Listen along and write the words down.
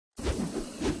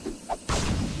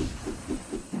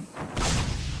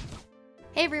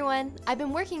Hey everyone! I've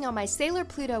been working on my Sailor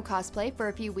Pluto cosplay for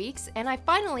a few weeks, and I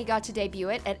finally got to debut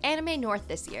it at Anime North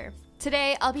this year.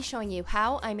 Today, I'll be showing you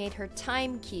how I made her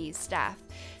time key staff.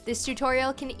 This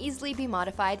tutorial can easily be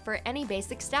modified for any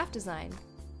basic staff design.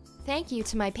 Thank you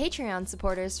to my Patreon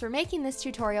supporters for making this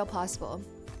tutorial possible.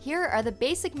 Here are the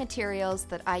basic materials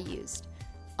that I used.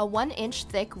 A 1-inch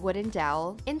thick wooden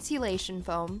dowel, insulation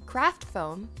foam, craft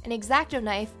foam, an X-Acto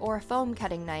knife or a foam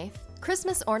cutting knife,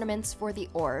 Christmas ornaments for the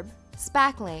orb,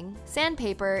 spackling,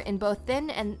 sandpaper in both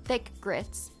thin and thick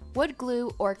grits, wood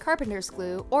glue or carpenter's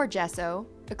glue or gesso,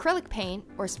 acrylic paint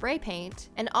or spray paint,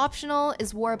 and optional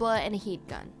is Worbla and a heat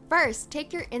gun. First,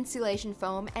 take your insulation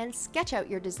foam and sketch out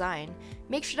your design.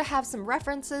 Make sure to have some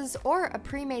references or a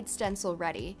pre-made stencil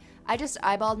ready. I just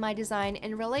eyeballed my design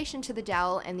in relation to the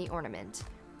dowel and the ornament.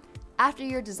 After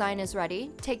your design is ready,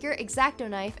 take your X-Acto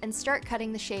knife and start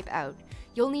cutting the shape out.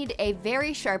 You'll need a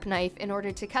very sharp knife in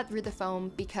order to cut through the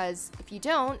foam because if you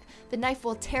don't, the knife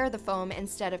will tear the foam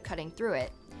instead of cutting through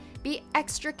it. Be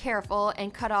extra careful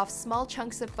and cut off small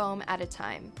chunks of foam at a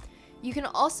time. You can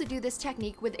also do this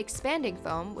technique with expanding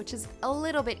foam, which is a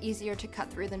little bit easier to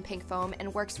cut through than pink foam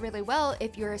and works really well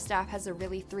if your staff has a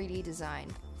really 3D design.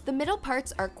 The middle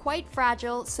parts are quite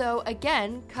fragile, so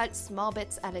again, cut small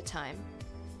bits at a time.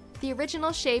 The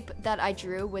original shape that I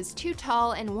drew was too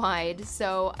tall and wide,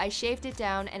 so I shaved it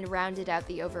down and rounded out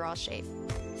the overall shape.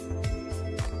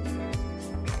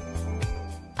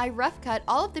 I rough cut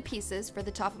all of the pieces for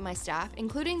the top of my staff,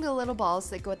 including the little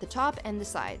balls that go at the top and the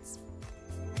sides.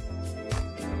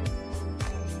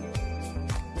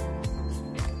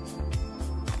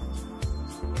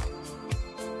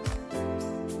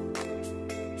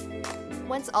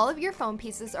 Once all of your foam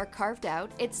pieces are carved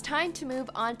out, it's time to move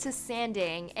on to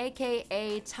sanding,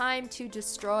 aka time to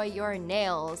destroy your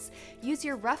nails. Use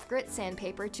your rough grit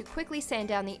sandpaper to quickly sand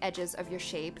down the edges of your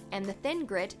shape and the thin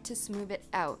grit to smooth it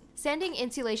out. Sanding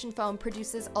insulation foam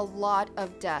produces a lot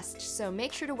of dust, so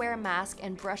make sure to wear a mask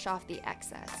and brush off the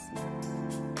excess.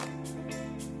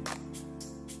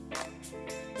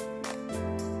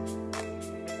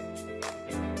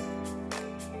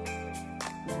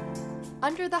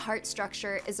 Under the heart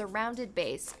structure is a rounded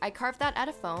base. I carved that out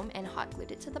of foam and hot glued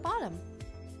it to the bottom.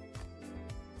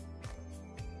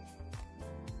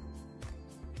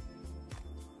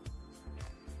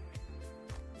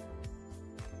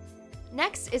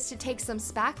 Next is to take some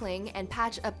spackling and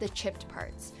patch up the chipped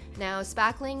parts. Now,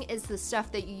 spackling is the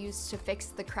stuff that you use to fix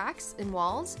the cracks in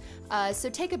walls, so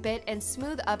take a bit and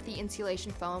smooth up the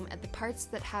insulation foam at the parts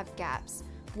that have gaps.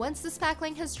 Once the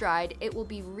spackling has dried, it will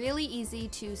be really easy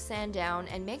to sand down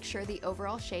and make sure the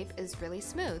overall shape is really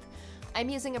smooth. I'm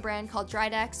using a brand called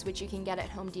Drydex, which you can get at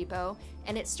Home Depot,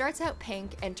 and it starts out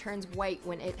pink and turns white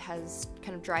when it has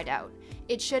kind of dried out.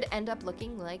 It should end up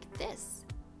looking like this.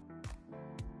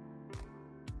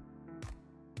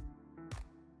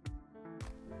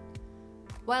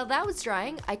 While that was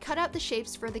drying, I cut out the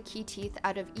shapes for the key teeth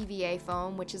out of EVA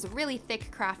foam, which is a really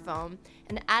thick craft foam,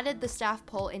 and added the staff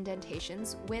pole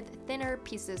indentations with thinner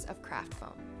pieces of craft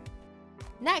foam.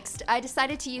 Next, I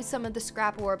decided to use some of the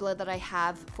scrap Worbla that I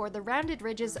have for the rounded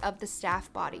ridges of the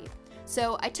staff body.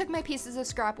 So I took my pieces of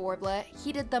scrap Worbla,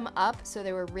 heated them up so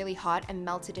they were really hot and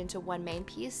melted into one main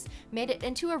piece, made it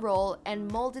into a roll, and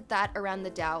molded that around the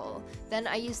dowel. Then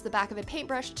I used the back of a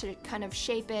paintbrush to kind of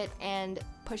shape it and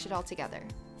push it all together.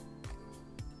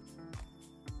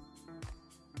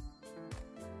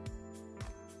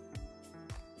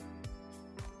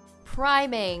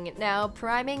 Priming. Now,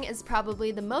 priming is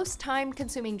probably the most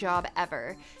time-consuming job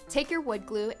ever. Take your wood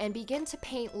glue and begin to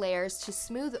paint layers to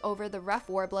smooth over the rough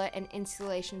Worbla and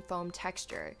insulation foam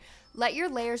texture. Let your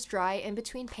layers dry in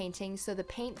between painting so the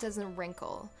paint doesn't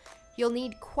wrinkle. You'll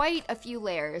need quite a few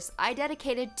layers. I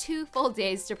dedicated 2 full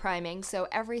days to priming, so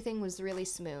everything was really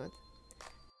smooth.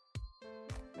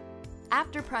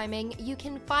 After priming, you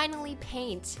can finally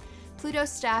paint.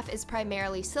 Pluto's staff is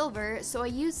primarily silver, so I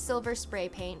used silver spray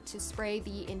paint to spray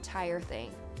the entire thing.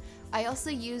 I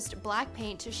also used black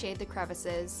paint to shade the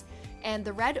crevices, and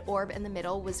the red orb in the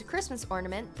middle was a Christmas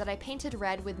ornament that I painted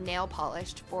red with nail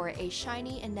polish for a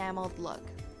shiny enameled look.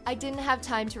 I didn't have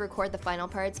time to record the final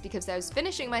parts because I was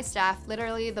finishing my staff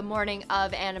literally the morning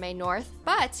of Anime North,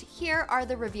 but here are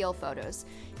the reveal photos.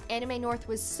 Anime North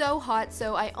was so hot,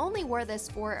 so I only wore this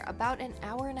for about an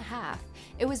hour and a half.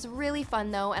 It was really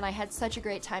fun though, and I had such a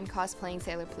great time cosplaying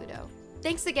Sailor Pluto.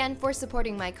 Thanks again for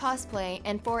supporting my cosplay,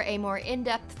 and for a more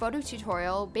in-depth photo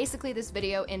tutorial, basically this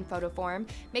video in photo form,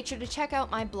 make sure to check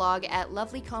out my blog at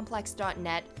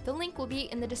lovelycomplex.net. The link will be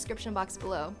in the description box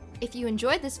below. If you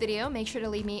enjoyed this video, make sure to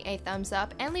leave me a thumbs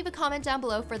up and leave a comment down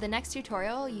below for the next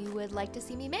tutorial you would like to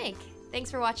see me make. Thanks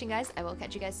for watching, guys. I will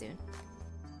catch you guys soon.